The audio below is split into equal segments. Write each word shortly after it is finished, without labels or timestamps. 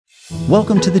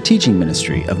Welcome to the teaching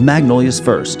ministry of Magnolia's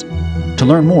First. To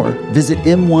learn more, visit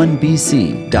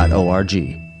m1bc.org.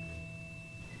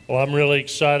 Well, I'm really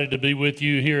excited to be with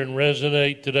you here in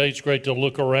Resonate today. It's great to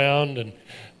look around and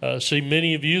see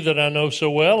many of you that I know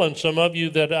so well and some of you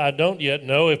that I don't yet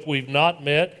know. If we've not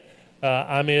met,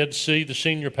 I'm Ed C., the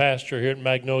senior pastor here at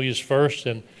Magnolia's First,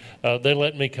 and they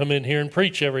let me come in here and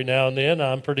preach every now and then.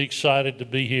 I'm pretty excited to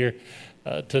be here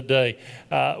today.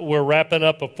 We're wrapping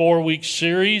up a 4-week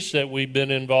series that we've been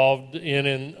involved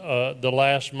in the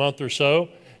last month or so,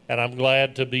 and I'm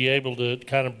glad to be able to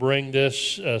kind of bring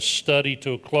this study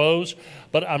to a close.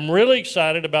 But I'm really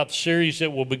excited about the series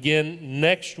that will begin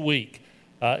next week.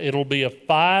 It'll be a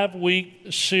 5-week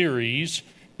series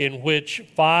in which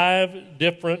 5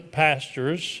 different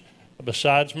pastors,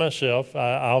 besides myself,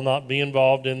 I'll not be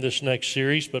involved in this next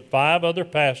series, but 5 other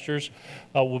pastors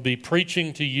will be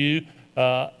preaching to you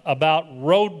about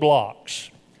roadblocks,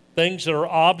 things that are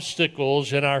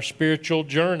obstacles in our spiritual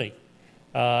journey.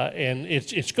 And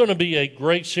it's going to be a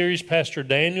great series. Pastor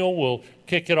Daniel will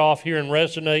kick it off here and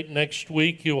Resonate next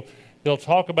week. He'll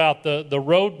talk about the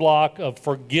roadblock of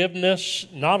forgiveness,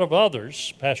 not of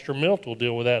others. Pastor Milt will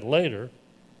deal with that later,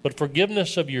 but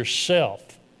forgiveness of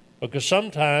yourself. Because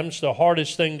sometimes the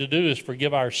hardest thing to do is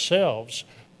forgive ourselves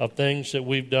of things that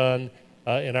we've done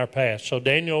in our past. So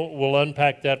Daniel will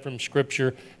unpack that from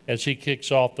Scripture as he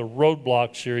kicks off the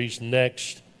roadblock series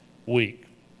next week.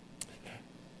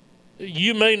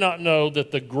 You may not know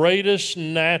that the greatest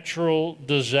natural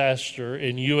disaster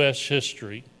in U.S.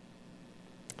 history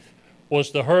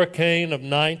was the hurricane of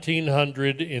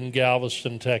 1900 in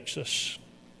Galveston, Texas.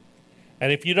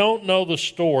 And if you don't know the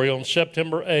story, on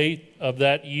September 8th of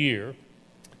that year,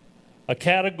 a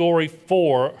Category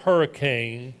 4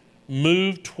 hurricane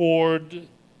moved toward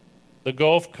the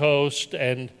Gulf Coast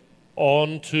and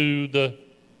onto the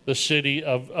city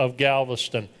of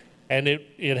Galveston. And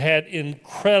it had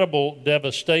incredible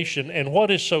devastation. And what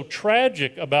is so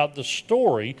tragic about the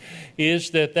story is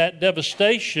that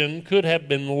devastation could have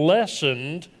been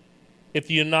lessened if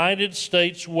the United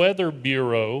States Weather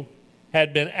Bureau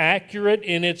had been accurate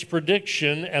in its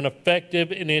prediction and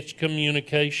effective in its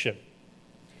communication.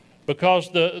 Because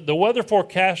the weather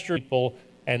forecaster people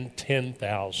and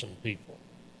 10,000 people.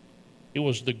 It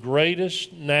was the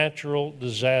greatest natural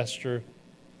disaster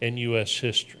in U.S.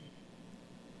 history.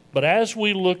 But as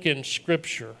we look in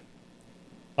Scripture,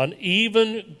 an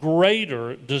even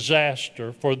greater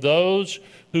disaster for those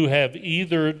who have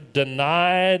either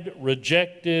denied,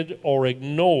 rejected, or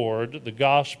ignored the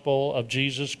gospel of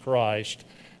Jesus Christ,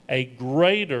 a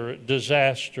greater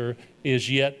disaster is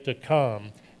yet to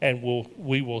come. And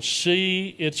we will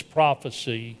see its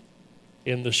prophecy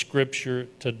in the Scripture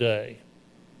today.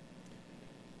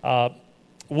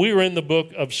 We are in the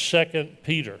book of 2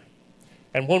 Peter.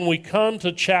 And when we come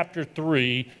to chapter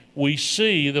 3, we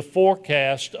see the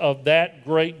forecast of that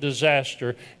great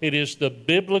disaster. It is the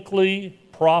biblically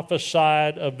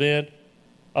prophesied event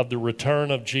of the return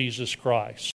of Jesus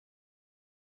Christ.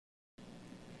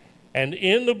 And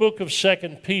in the book of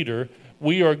 2 Peter,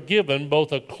 we are given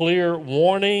both a clear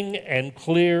warning and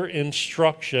clear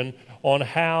instruction on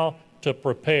how to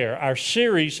prepare. Our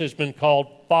series has been called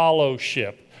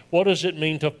Fellowship. What does it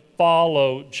mean to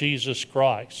follow Jesus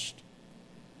Christ?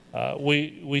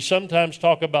 We sometimes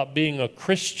talk about being a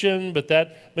Christian, but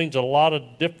that means a lot of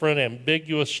different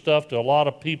ambiguous stuff to a lot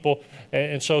of people.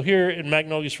 And so here in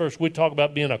Magnolia's First, we talk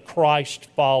about being a Christ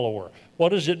follower. What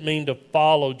does it mean to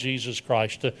follow Jesus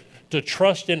Christ, to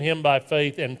trust in Him by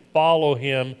faith and follow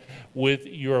Him with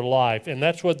your life? And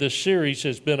that's what this series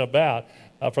has been about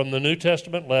from the New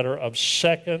Testament letter of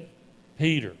 2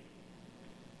 Peter.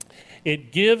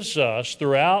 It gives us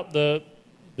throughout the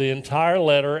entire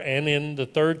letter and in the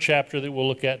 3rd chapter that we'll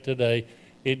look at today,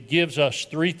 it gives us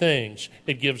 3 things.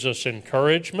 It gives us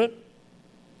encouragement,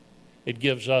 it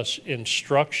gives us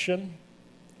instruction,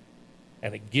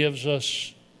 and it gives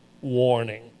us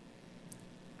warning.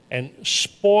 And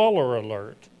spoiler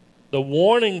alert, the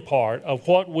warning part of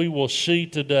what we will see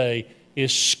today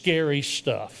is scary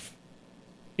stuff.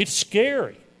 It's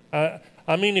scary.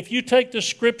 I mean, if you take the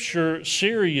Scripture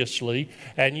seriously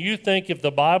and you think if the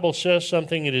Bible says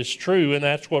something, it is true, and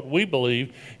that's what we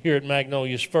believe here at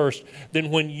Magnolia's First,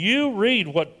 then when you read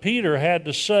what Peter had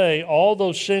to say all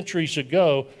those centuries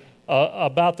ago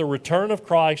about the return of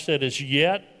Christ that is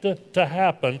yet to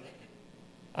happen,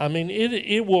 I mean,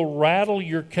 it will rattle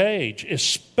your cage,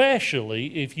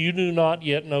 especially if you do not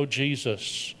yet know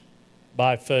Jesus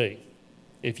by faith,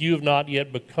 if you have not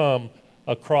yet become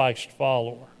a Christ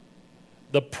follower.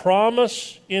 The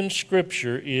promise in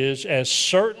Scripture is as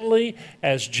certainly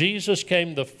as Jesus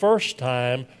came the first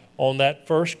time, on that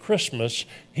first Christmas,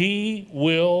 He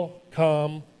will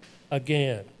come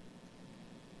again.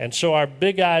 And so our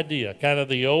big idea, kind of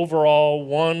the overall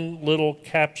one little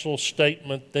capsule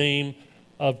statement theme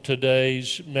of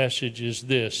today's message is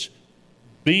this: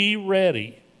 be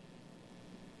ready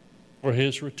for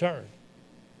His return.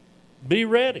 Be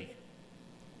ready.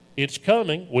 It's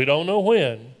coming. We don't know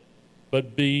when,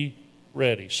 but be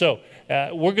ready. So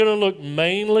we're going to look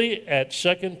mainly at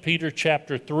 2 Peter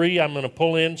chapter 3. I'm going to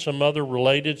pull in some other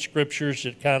related scriptures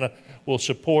that kind of will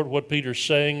support what Peter's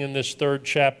saying in this third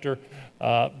chapter.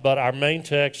 But our main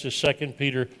text is 2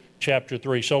 Peter chapter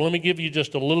 3. So let me give you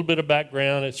just a little bit of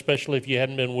background, especially if you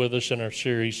hadn't been with us in our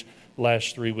series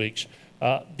last 3 weeks.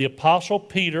 The Apostle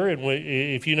Peter, and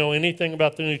if you know anything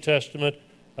about the New Testament,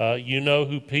 you know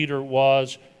who Peter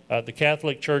was. The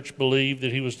Catholic Church believed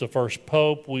that he was the first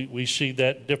pope. We see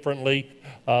that differently.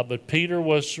 But Peter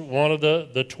was one of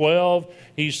the 12.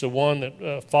 He's the one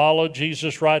that followed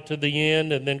Jesus right to the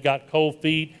end and then got cold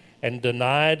feet and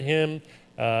denied him.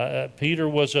 Peter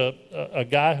was a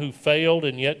guy who failed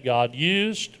and yet God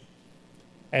used.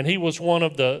 And he was one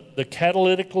of the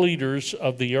catalytic leaders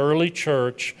of the early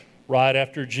church right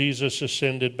after Jesus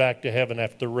ascended back to heaven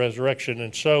after the resurrection.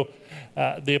 And so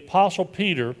the Apostle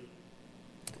Peter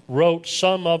wrote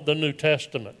some of the New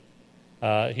Testament.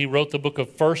 He wrote the book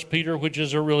of 1 Peter, which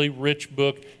is a really rich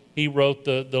book. He wrote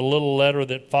the little letter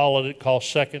that followed it called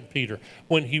 2 Peter.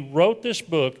 When he wrote this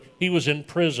book, he was in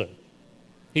prison.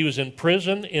 He was in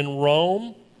prison in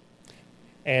Rome,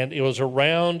 and it was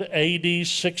around AD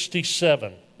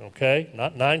 67, okay?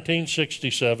 Not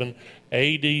 1967,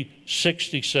 AD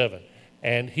 67.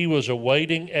 And he was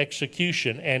awaiting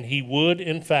execution, and he would,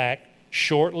 in fact,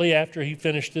 shortly after he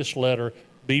finished this letter,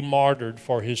 be martyred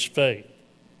for his faith.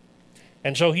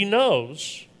 And so he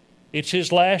knows it's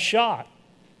his last shot.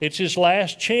 It's his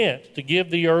last chance to give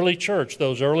the early church,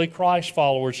 those early Christ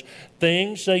followers,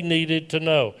 things they needed to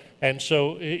know. And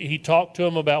so he talked to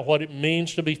them about what it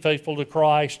means to be faithful to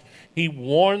Christ. He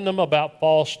warned them about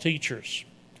false teachers,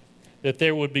 that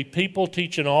there would be people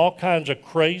teaching all kinds of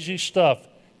crazy stuff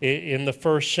in the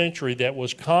first century that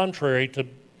was contrary to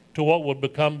what would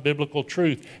become biblical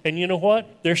truth. And you know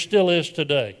what? There still is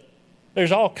today.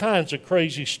 There's all kinds of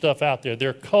crazy stuff out there. There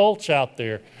are cults out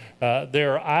there.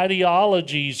 There are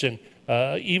ideologies, and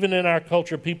even in our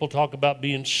culture, people talk about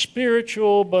being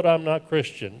spiritual, but I'm not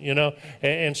Christian, you know.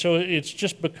 And so it's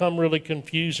just become really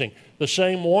confusing. The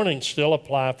same warnings still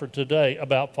apply for today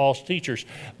about false teachers.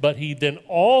 But he then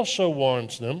also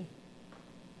warns them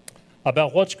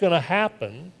about what's going to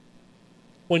happen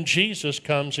when Jesus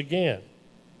comes again.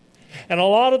 And a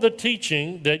lot of the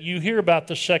teaching that you hear about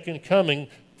the second coming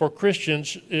for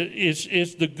Christians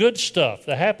is the good stuff,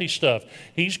 the happy stuff.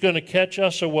 He's going to catch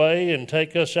us away and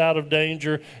take us out of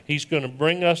danger. He's going to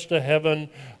bring us to heaven.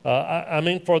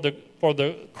 For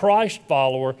the Christ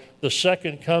follower, the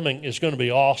second coming is going to be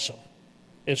awesome.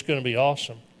 It's going to be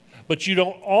awesome. But you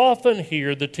don't often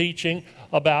hear the teaching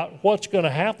about what's going to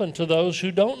happen to those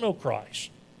who don't know Christ.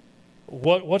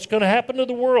 What's going to happen to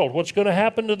the world? What's going to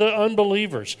happen to the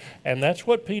unbelievers? And that's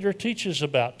what Peter teaches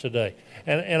about today.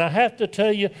 And I have to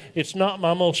tell you, it's not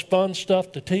my most fun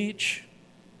stuff to teach,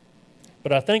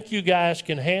 but I think you guys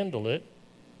can handle it,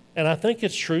 and I think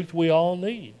it's truth we all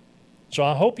need. So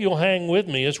I hope you'll hang with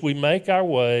me as we make our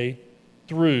way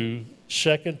through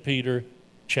 2 Peter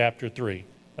chapter 3.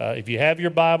 If you have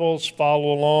your Bibles,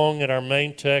 follow along at our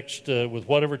main text with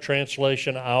whatever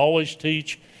translation. I always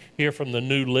teach here from the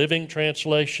New Living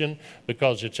Translation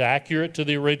because it's accurate to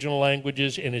the original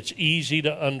languages and it's easy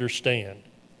to understand.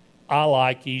 I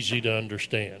like easy to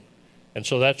understand. And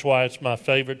so that's why it's my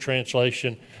favorite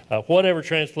translation. Whatever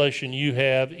translation you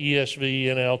have, ESV,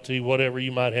 NLT, whatever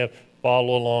you might have,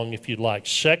 follow along if you'd like.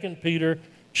 2 Peter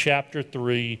chapter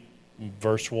 3,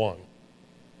 verse 1.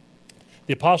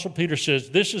 The Apostle Peter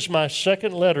says, "This is my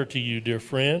second letter to you, dear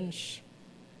friends,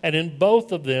 and in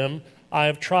both of them I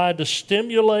have tried to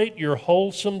stimulate your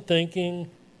wholesome thinking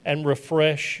and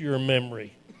refresh your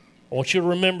memory." I want you to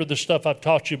remember the stuff I've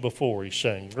taught you before, he's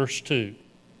saying. Verse 2.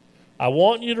 "I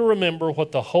want you to remember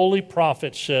what the holy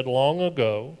prophet said long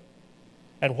ago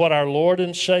and what our Lord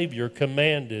and Savior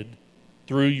commanded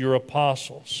through your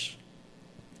apostles."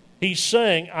 He's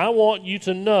saying, I want you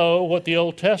to know what the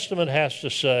Old Testament has to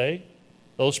say,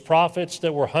 those prophets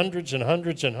that were hundreds and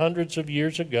hundreds and hundreds of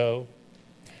years ago,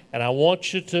 and I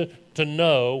want you to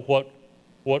know what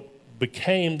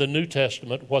became the New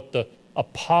Testament, what the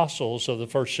apostles of the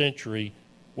first century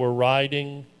were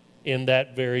writing in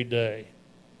that very day.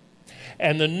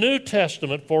 And the New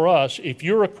Testament for us, if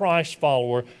you're a Christ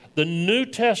follower, the New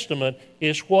Testament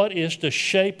is what is to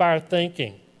shape our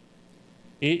thinking.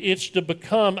 It's to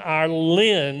become our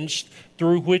lens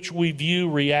through which we view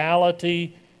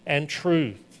reality and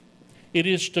truth. It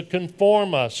is to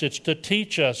conform us. It's to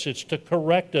teach us. It's to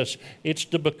correct us. It's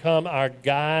to become our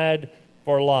guide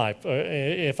for life.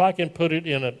 If I can put it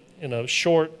in a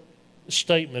short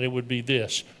statement, it would be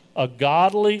this: a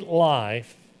godly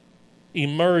life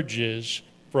emerges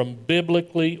from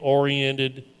biblically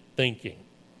oriented thinking.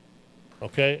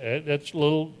 Okay, that's a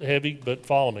little heavy, but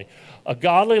follow me. A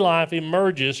godly life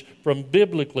emerges from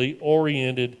biblically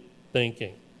oriented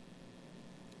thinking.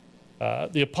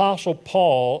 The Apostle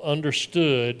Paul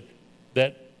understood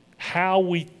that how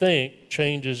we think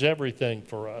changes everything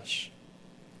for us.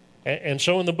 And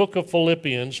so in the book of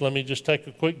Philippians, let me just take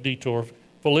a quick detour.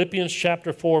 Philippians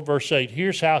chapter 4, verse 8,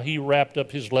 here's how he wrapped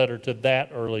up his letter to that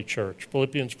early church.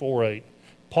 Philippians 4:8.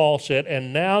 Paul said,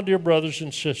 "And now, dear brothers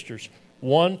and sisters,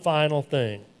 one final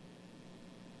thing.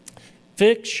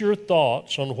 Fix your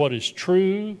thoughts on what is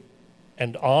true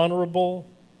and honorable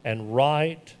and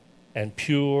right and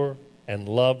pure and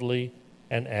lovely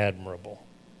and admirable.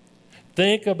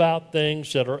 Think about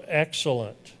things that are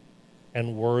excellent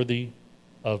and worthy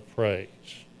of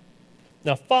praise."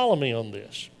 Now follow me on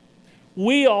this.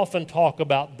 We often talk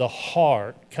about the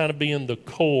heart kind of being the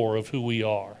core of who we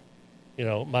are. You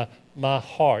know, my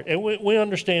heart. And we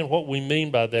understand what we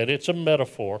mean by that. It's a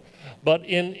metaphor. But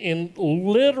in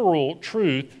literal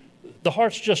truth, the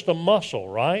heart's just a muscle,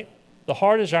 right? The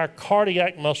heart is our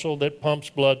cardiac muscle that pumps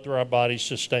blood through our body,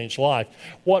 sustains life.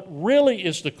 What really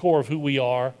is the core of who we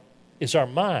are is our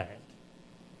mind.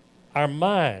 Our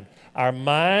mind. Our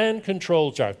mind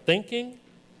controls our thinking.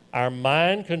 Our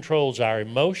mind controls our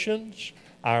emotions.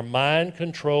 Our mind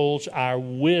controls our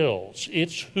wills.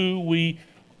 It's who we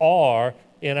are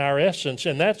in our essence.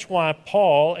 And that's why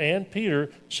Paul and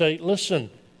Peter say,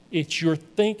 listen, it's your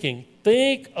thinking.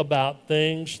 Think about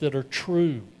things that are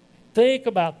true. Think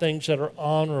about things that are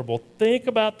honorable. Think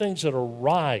about things that are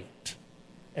right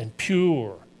and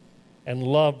pure and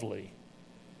lovely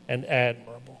and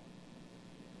admirable.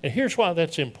 And here's why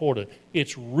that's important.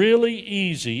 It's really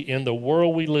easy in the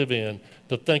world we live in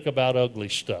to think about ugly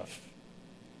stuff.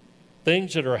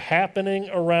 Things that are happening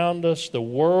around us, the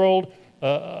world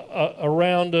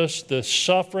around us, the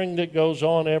suffering that goes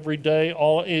on every day,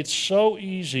 it's so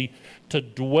easy to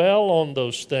dwell on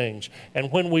those things.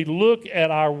 And when we look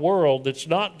at our world that's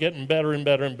not getting better and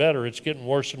better and better, it's getting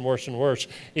worse and worse and worse,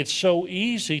 it's so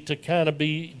easy to kind of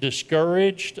be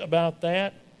discouraged about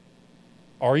that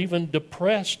or even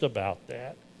depressed about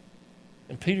that.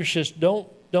 And Peter says,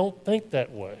 don't think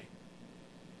that way.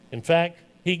 In fact,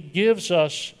 he gives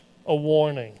us a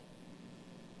warning.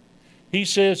 He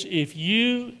says, if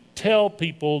you tell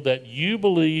people that you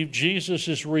believe Jesus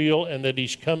is real and that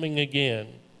he's coming again,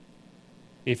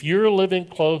 if you're living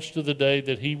close to the day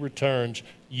that he returns,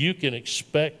 you can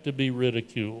expect to be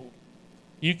ridiculed.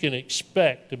 You can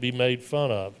expect to be made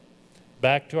fun of.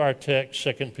 Back to our text,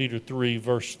 2 Peter 3,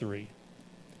 verse 3.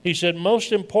 He said,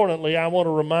 most importantly, I want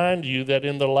to remind you that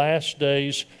in the last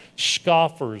days,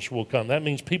 scoffers will come. That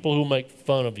means people who make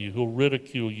fun of you, who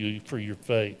ridicule you for your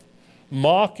faith,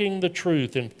 mocking the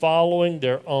truth and following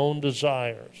their own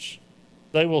desires.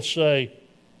 They will say,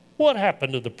 what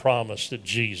happened to the promise that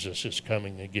Jesus is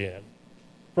coming again?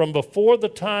 From before the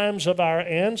times of our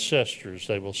ancestors,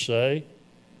 they will say,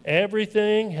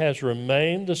 everything has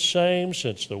remained the same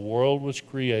since the world was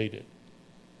created.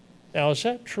 Now, is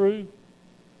that true?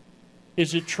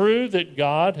 Is it true that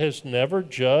God has never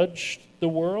judged the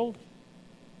world?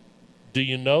 Do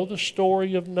you know the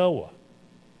story of Noah?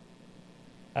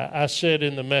 I said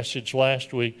in the message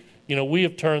last week, you know, we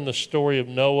have turned the story of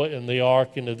Noah and the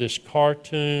ark into this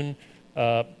cartoon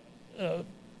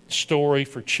story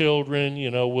for children.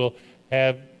 You know, we'll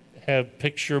have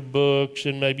picture books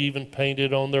and maybe even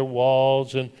painted on their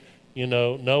walls, and, you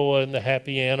know, Noah and the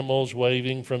happy animals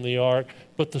waving from the ark.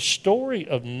 But the story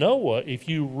of Noah, if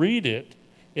you read it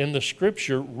in the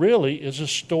scripture, really is a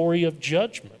story of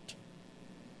judgment.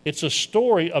 It's a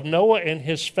story of Noah and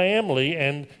his family,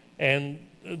 and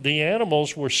the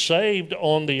animals were saved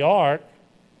on the ark,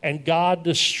 and God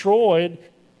destroyed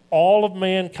all of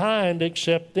mankind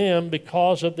except them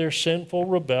because of their sinful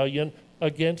rebellion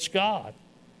against God.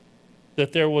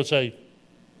 That there was a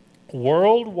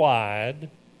worldwide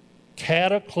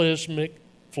cataclysmic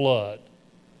flood.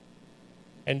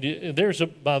 And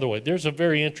by the way, there's a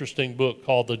very interesting book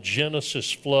called The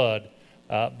Genesis Flood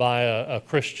by a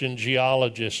Christian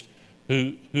geologist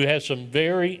who has some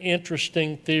very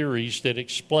interesting theories that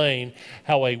explain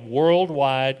how a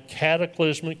worldwide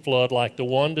cataclysmic flood like the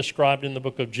one described in the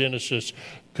book of Genesis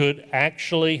could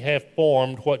actually have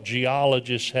formed what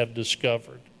geologists have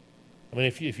discovered. I mean,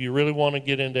 if you really want to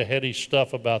get into heady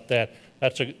stuff about that,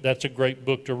 that's a great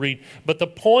book to read. But the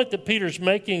point that Peter's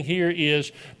making here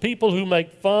is people who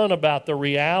make fun about the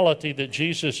reality that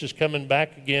Jesus is coming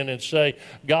back again and say,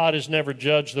 God has never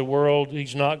judged the world,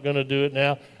 He's not going to do it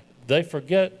now, they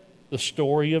forget the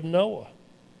story of Noah.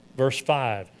 Verse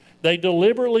 5. They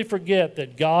deliberately forget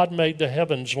that God made the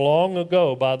heavens long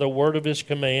ago by the word of His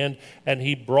command, and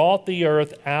He brought the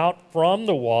earth out from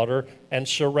the water and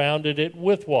surrounded it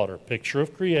with water. Picture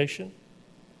of creation.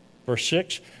 Verse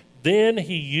 6. Then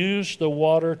He used the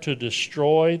water to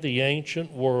destroy the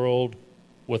ancient world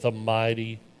with a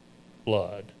mighty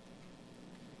flood.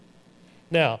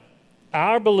 Now,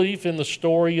 our belief in the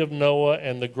story of Noah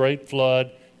and the great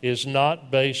flood is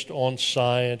not based on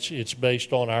science. It's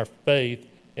based on our faith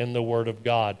in the Word of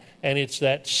God. And it's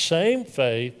that same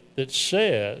faith that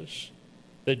says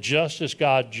that just as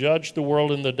God judged the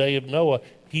world in the day of Noah,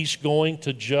 He's going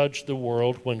to judge the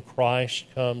world when Christ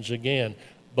comes again.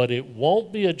 But it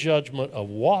won't be a judgment of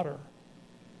water.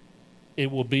 It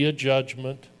will be a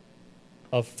judgment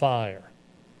of fire.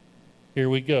 Here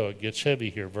we go. It gets heavy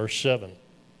here. Verse 7.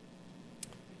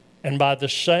 And by the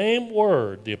same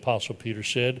word, the Apostle Peter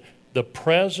said, the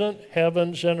present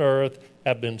heavens and earth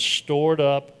have been stored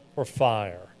up for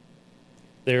fire.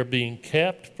 They are being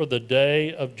kept for the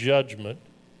day of judgment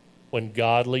when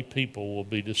ungodly people will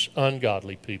be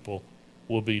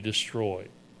destroyed.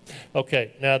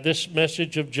 Okay, now this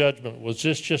message of judgment, was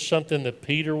this just something that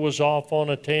Peter was off on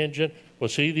a tangent?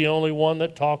 Was he the only one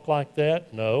that talked like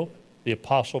that? No, the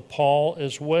Apostle Paul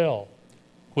as well.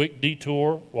 Quick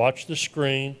detour, watch the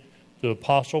screen. The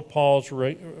Apostle Paul's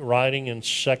writing in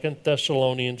 2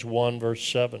 Thessalonians 1, verse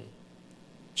 7.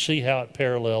 See how it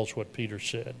parallels what Peter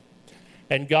said.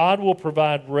 And God will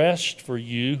provide rest for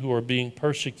you who are being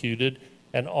persecuted,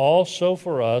 and also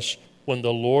for us when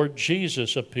the Lord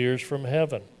Jesus appears from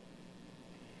heaven.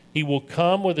 He will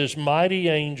come with His mighty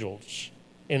angels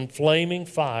in flaming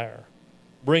fire,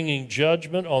 bringing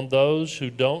judgment on those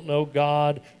who don't know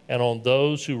God and on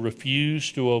those who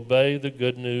refuse to obey the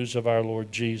good news of our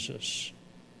Lord Jesus.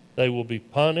 They will be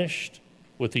punished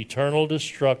with eternal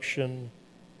destruction,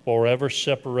 forever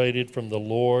separated from the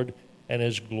Lord and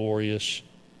His glorious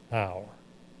power.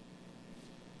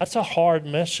 That's a hard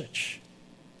message.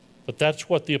 But that's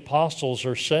what the apostles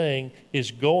are saying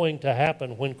is going to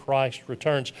happen when Christ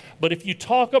returns. But if you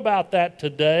talk about that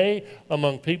today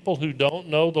among people who don't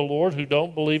know the Lord, who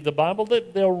don't believe the Bible,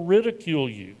 they'll ridicule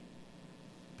you.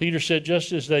 Peter said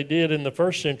just as they did in the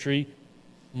first century,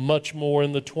 much more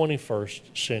in the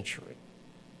 21st century.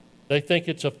 They think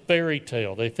it's a fairy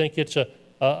tale. They think it's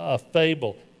a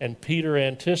fable. And Peter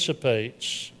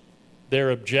anticipates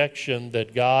their objection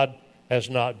that God has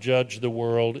not judged the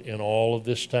world in all of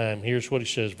this time. Here's what he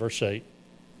says, verse 8.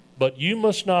 But you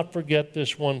must not forget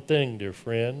this one thing, dear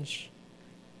friends.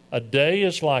 A day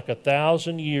is like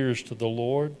 1,000 years to the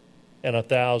Lord, and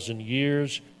 1,000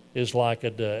 years is like a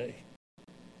day.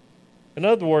 In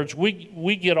other words,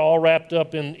 we get all wrapped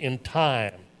up in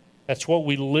time. That's what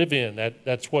we live in.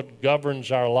 That's what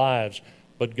governs our lives.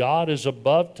 But God is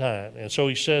above time. And so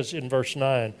he says in verse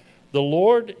 9, the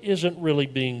Lord isn't really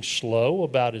being slow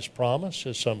about His promise,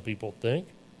 as some people think.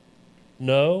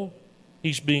 No,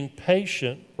 He's being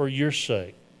patient for your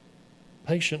sake.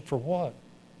 Patient for what?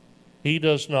 He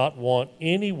does not want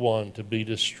anyone to be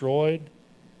destroyed,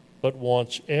 but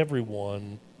wants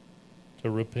everyone to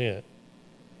repent.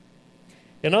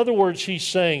 In other words, he's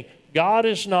saying God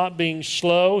is not being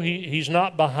slow. He's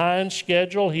not behind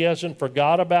schedule. He hasn't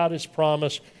forgot about His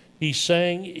promise. He's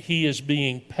saying He is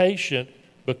being patient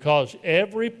because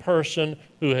every person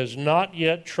who has not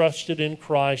yet trusted in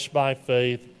Christ by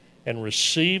faith and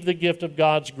received the gift of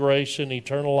God's grace and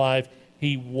eternal life,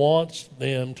 He wants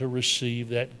them to receive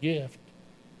that gift.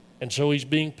 And so He's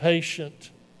being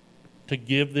patient to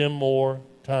give them more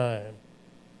time,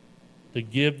 to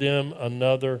give them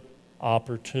another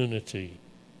opportunity.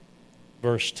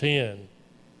 Verse 10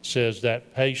 says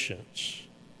that patience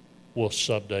will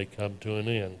someday come to an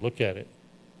end. Look at it.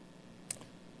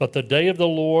 But the day of the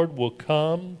Lord will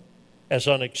come as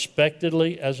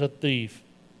unexpectedly as a thief.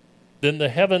 Then the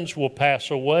heavens will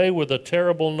pass away with a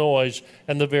terrible noise,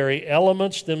 and the very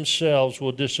elements themselves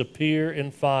will disappear in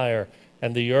fire,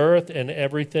 and the earth and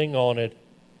everything on it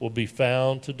will be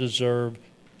found to deserve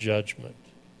judgment.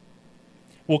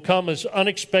 Will come as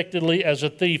unexpectedly as a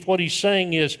thief. What he's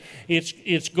saying is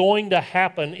it's going to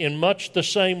happen in much the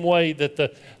same way that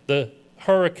the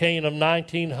hurricane of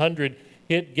 1900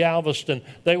 hit Galveston.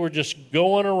 They were just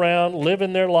going around,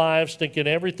 living their lives, thinking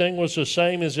everything was the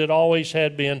same as it always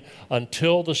had been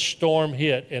until the storm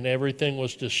hit and everything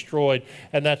was destroyed.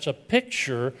 And that's a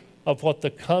picture of what the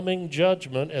coming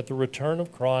judgment at the return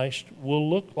of Christ will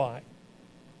look like.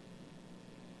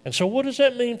 And so what does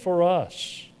that mean for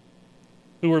us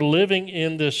who are living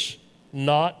in this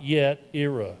not yet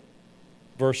era?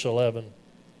 Verse 11.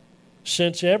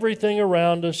 Since everything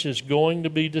around us is going to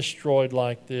be destroyed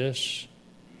like this,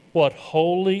 what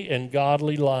holy and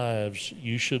godly lives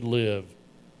you should live,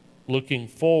 looking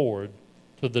forward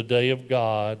to the day of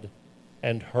God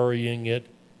and hurrying it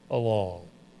along.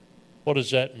 What does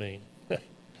that mean?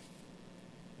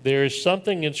 There is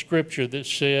something in Scripture that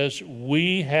says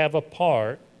we have a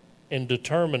part in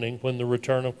determining when the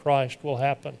return of Christ will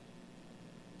happen.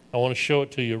 I want to show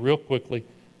it to you real quickly.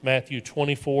 Matthew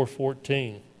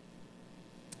 24:14.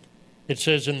 It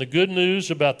says, "And the good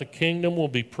news about the kingdom will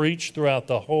be preached throughout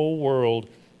the whole world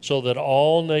so that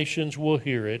all nations will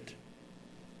hear it,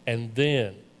 and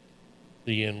then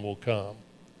the end will come."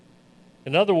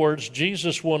 In other words,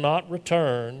 Jesus will not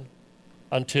return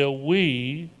until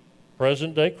we,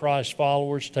 present-day Christ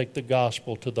followers, take the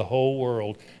gospel to the whole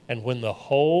world. And when the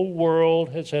whole world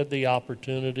has had the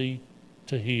opportunity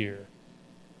to hear,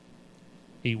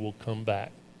 He will come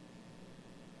back.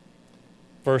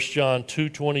 1 John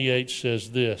 2:28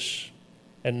 says this,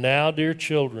 "And now, dear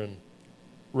children,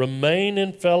 remain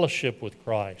in fellowship with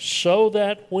Christ, so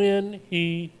that when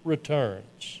He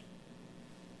returns,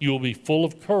 you will be full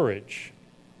of courage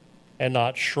and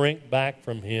not shrink back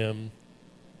from Him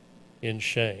in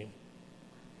shame."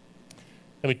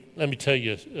 Let me tell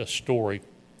you a story.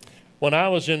 When I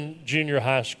was in junior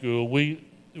high school, we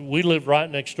lived right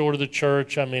next door to the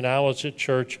church. I was at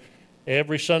church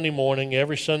every Sunday morning,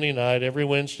 every Sunday night, every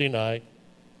Wednesday night.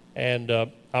 And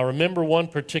I remember one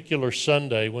particular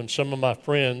Sunday when some of my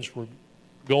friends were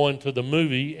going to the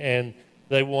movie and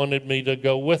they wanted me to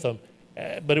go with them.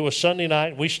 But it was Sunday night,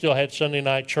 and we still had Sunday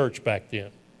night church back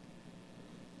then.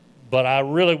 But I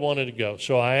really wanted to go.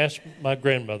 So I asked my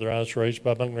grandmother, I was raised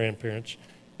by my grandparents,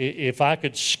 if I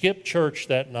could skip church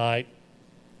that night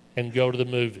and go to the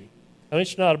movie.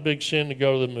 It's not a big sin to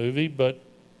go to the movie, but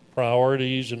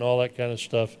priorities and all that kind of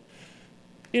stuff.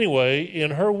 Anyway,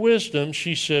 in her wisdom,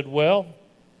 she said, "Well,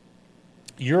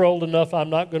 you're old enough, I'm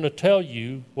not going to tell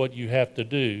you what you have to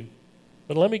do,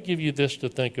 but let me give you this to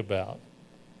think about.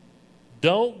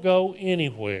 Don't go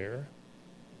anywhere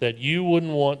that you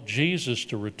wouldn't want Jesus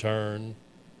to return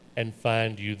and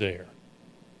find you there."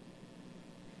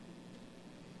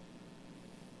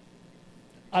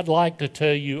 I'd like to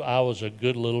tell you I was a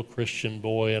good little Christian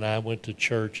boy and I went to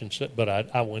church, but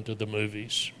I went to the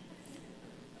movies.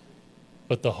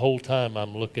 But the whole time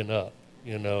I'm looking up,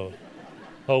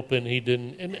 hoping He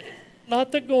didn't. And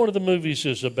not that going to the movies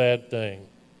is a bad thing,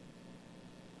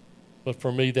 but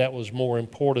for me that was more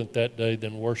important that day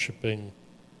than worshiping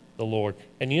the Lord.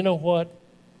 And you know what?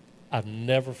 I've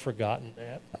never forgotten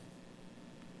that.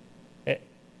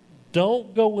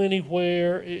 Don't go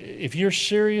anywhere. If you're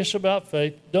serious about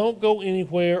faith, don't go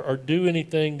anywhere or do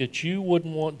anything that you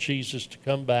wouldn't want Jesus to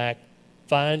come back,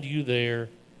 find you there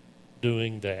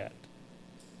doing that.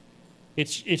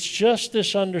 It's just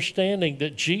this understanding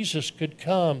that Jesus could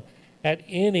come at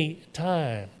any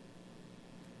time.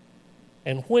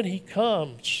 And when He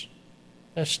comes,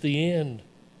 that's the end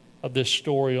of this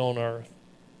story on earth.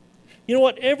 You know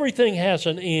what? Everything has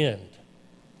an end.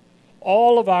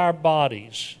 All of our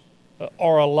bodies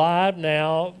are alive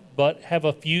now, but have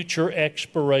a future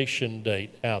expiration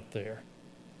date out there.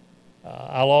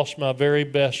 I lost my very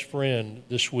best friend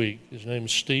this week. His name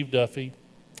is Steve Duffy,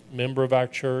 member of our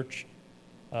church.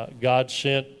 God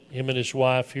sent him and his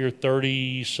wife here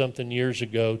 30-something years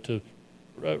ago to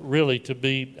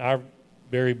be our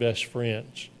very best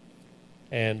friends.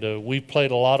 And we've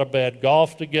played a lot of bad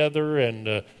golf together,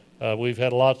 and we've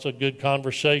had lots of good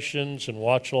conversations and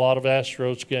watched a lot of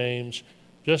Astros games.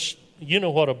 Just, you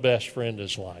know what a best friend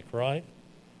is like, right?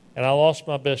 And I lost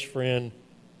my best friend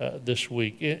this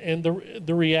week. And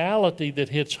the reality that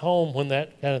hits home when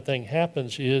that kind of thing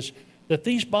happens is that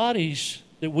these bodies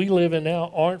that we live in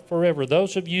now aren't forever.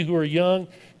 Those of you who are young,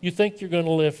 you think you're going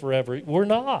to live forever. We're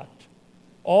not.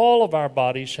 All of our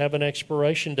bodies have an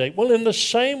expiration date. Well, in the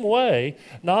same way,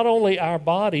 not only our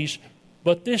bodies,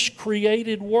 but this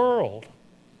created world,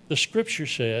 the Scripture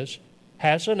says,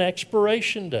 has an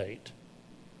expiration date.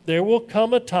 There will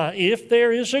come a time, if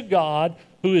there is a God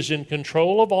who is in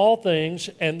control of all things,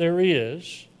 and there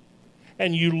is,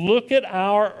 and you look at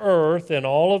our earth and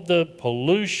all of the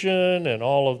pollution and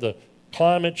all of the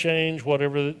climate change,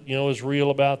 whatever is real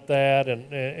about that,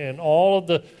 and all of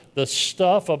the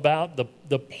stuff about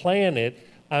the planet,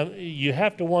 you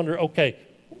have to wonder, okay,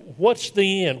 what's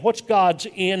the end? What's God's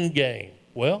end game?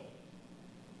 Well,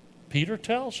 Peter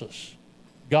tells us,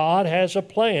 God has a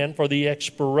plan for the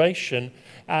expiration.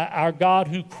 Our God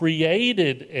who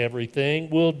created everything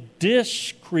will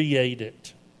discreate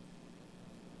it.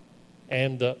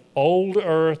 And the old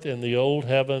earth and the old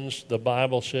heavens, the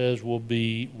Bible says, will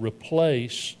be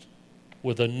replaced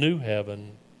with a new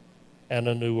heaven and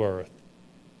a new earth.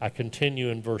 I continue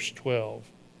in verse 12.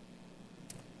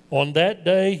 On that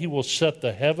day he will set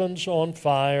the heavens on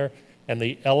fire, and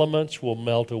the elements will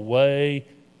melt away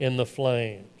in the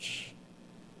flames.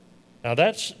 Now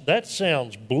that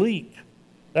sounds bleak.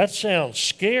 That sounds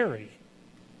scary.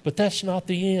 But that's not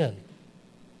the end.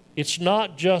 It's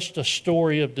not just a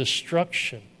story of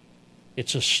destruction.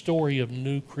 It's a story of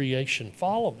new creation.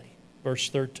 Follow me. Verse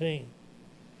 13.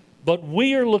 But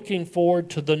we are looking forward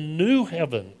to the new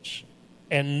heavens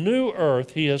and new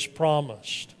earth he has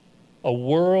promised, a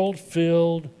world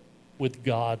filled with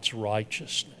God's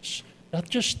righteousness. Now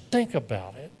just think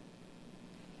about it.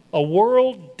 A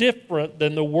world different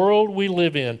than the world we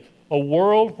live in, a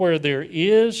world where there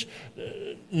is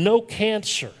no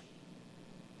cancer,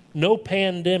 no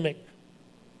pandemic,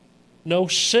 no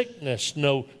sickness,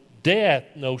 no death,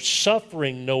 no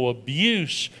suffering, no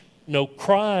abuse, no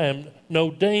crime, no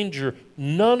danger,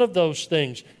 none of those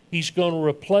things. He's going to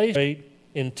replace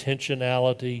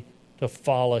intentionality to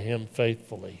follow him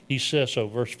faithfully. He says so,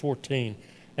 verse 14.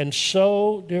 And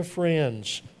so, dear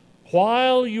friends,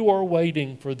 while you are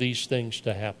waiting for these things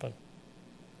to happen,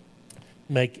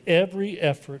 make every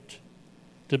effort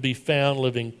to be found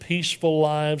living peaceful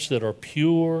lives that are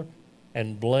pure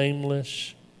and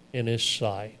blameless in his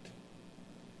sight.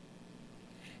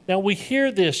 Now we hear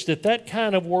this, that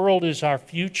kind of world is our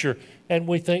future, and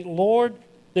we think, Lord,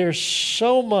 there's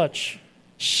so much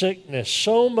sickness,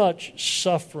 so much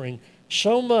suffering,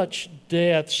 so much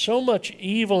death, so much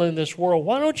evil in this world.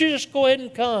 Why don't you just go ahead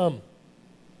and come?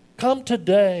 Come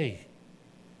today.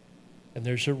 And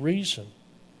there's a reason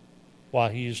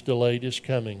why he has delayed his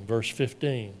coming. Verse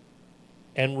 15.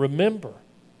 And remember,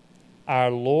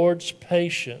 our Lord's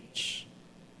patience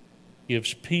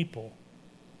gives people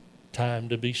time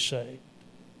to be saved.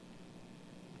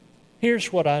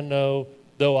 Here's what I know,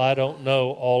 though I don't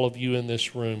know all of you in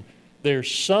this room.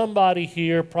 There's somebody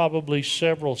here, probably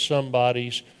several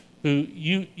somebodies, who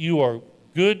you are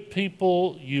good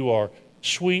people, you are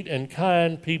sweet and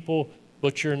kind people,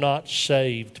 but you're not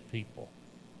saved people.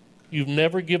 You've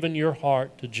never given your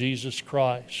heart to Jesus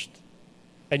Christ.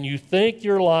 And you think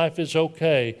your life is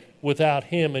okay without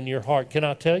him in your heart. Can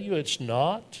I tell you it's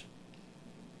not?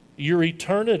 Your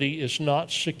eternity is not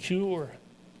secure.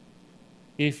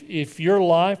 If your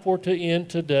life were to end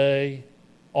today,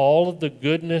 all of the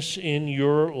goodness in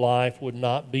your life would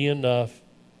not be enough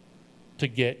to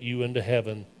get you into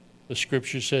heaven. The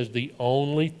Scripture says the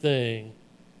only thing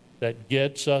that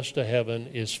gets us to heaven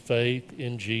is faith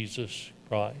in Jesus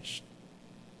Christ.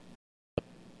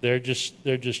 They're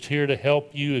just here to help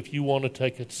you if you want to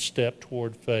take a step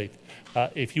toward faith.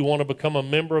 If you want to become a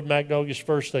member of Magnolia's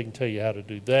First, they can tell you how to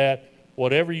do that,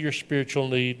 whatever your spiritual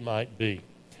need might be.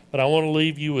 But I want to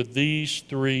leave you with these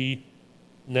three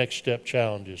next step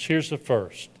challenges. Here's the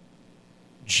first.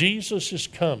 Jesus is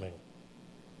coming,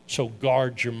 so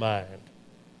guard your mind.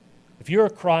 If you're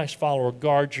a Christ follower,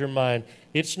 guard your mind.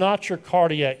 It's not your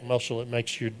cardiac muscle that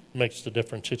makes the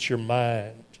difference. It's your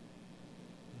mind.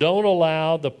 Don't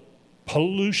allow the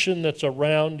pollution that's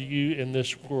around you in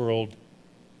this world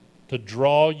to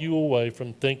draw you away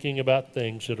from thinking about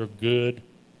things that are good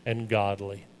and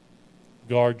godly.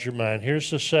 Guard your mind. Here's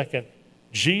the second.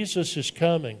 Jesus is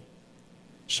coming,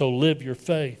 so live your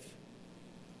faith.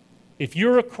 If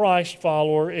you're a Christ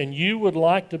follower and you would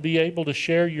like to be able to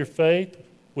share your faith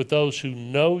with those who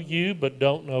know you but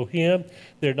don't know him,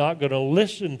 they're not going to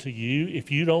listen to you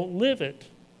if you don't live it.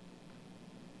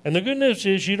 And the good news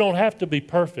is you don't have to be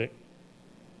perfect.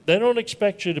 They don't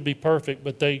expect you to be perfect,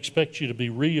 but they expect you to be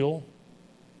real.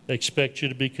 They expect you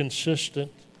to be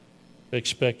consistent. They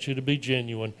expect you to be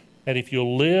genuine. And if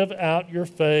you'll live out your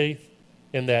faith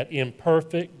in that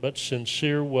imperfect but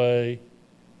sincere way,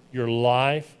 your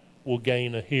life will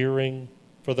gain a hearing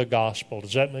for the gospel.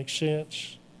 Does that make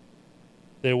sense?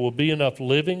 There will be enough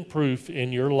living proof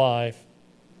in your life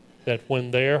that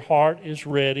when their heart is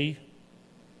ready,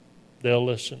 they'll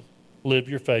listen. Live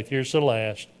your faith. Here's the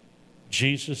last.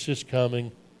 Jesus is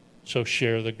coming, so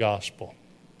share the gospel.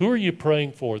 Who are you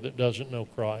praying for that doesn't know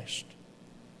Christ?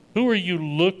 Who are you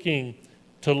looking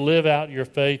to live out your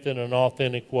faith in an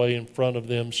authentic way in front of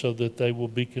them so that they will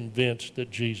be convinced that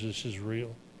Jesus is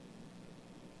real?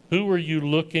 Who are you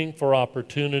looking for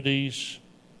opportunities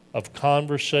of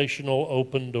conversational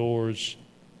open doors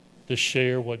to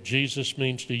share what Jesus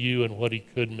means to you and what he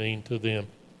could mean to them?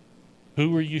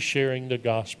 Who are you sharing the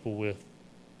gospel with?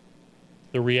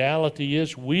 The reality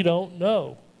is we don't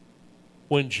know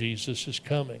when Jesus is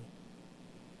coming.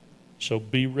 So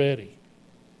be ready.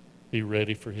 Be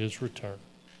ready for his return.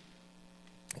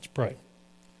 Let's pray.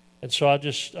 And so I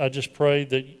just pray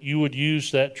that you would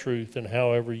use that truth and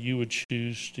however you would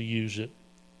choose to use it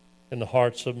in the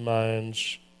hearts and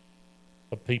minds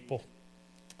of people.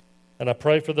 And I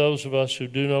pray for those of us who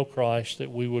do know Christ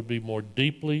that we would be more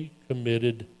deeply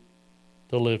committed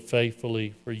to live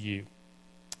faithfully for you.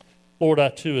 Lord, I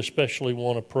too especially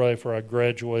want to pray for our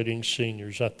graduating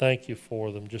seniors. I thank you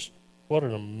for them. Just what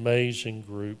an amazing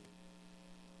group.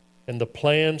 And the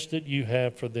plans that you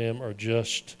have for them are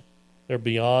just, they're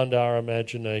beyond our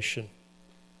imagination.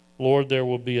 Lord, there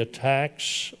will be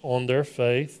attacks on their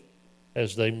faith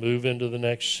as they move into the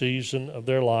next season of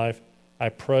their life. I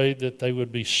pray that they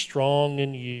would be strong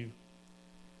in you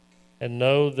and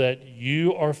know that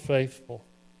you are faithful,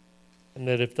 and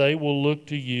that if they will look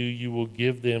to you, you will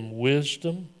give them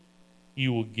wisdom,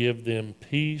 you will give them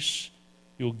peace,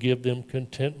 you'll give them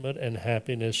contentment and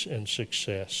happiness and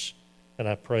success. And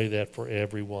I pray that for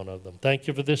every one of them. Thank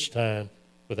you for this time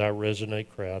with our Resonate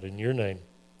crowd. In your name,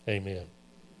 amen.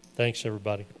 Thanks,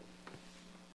 everybody.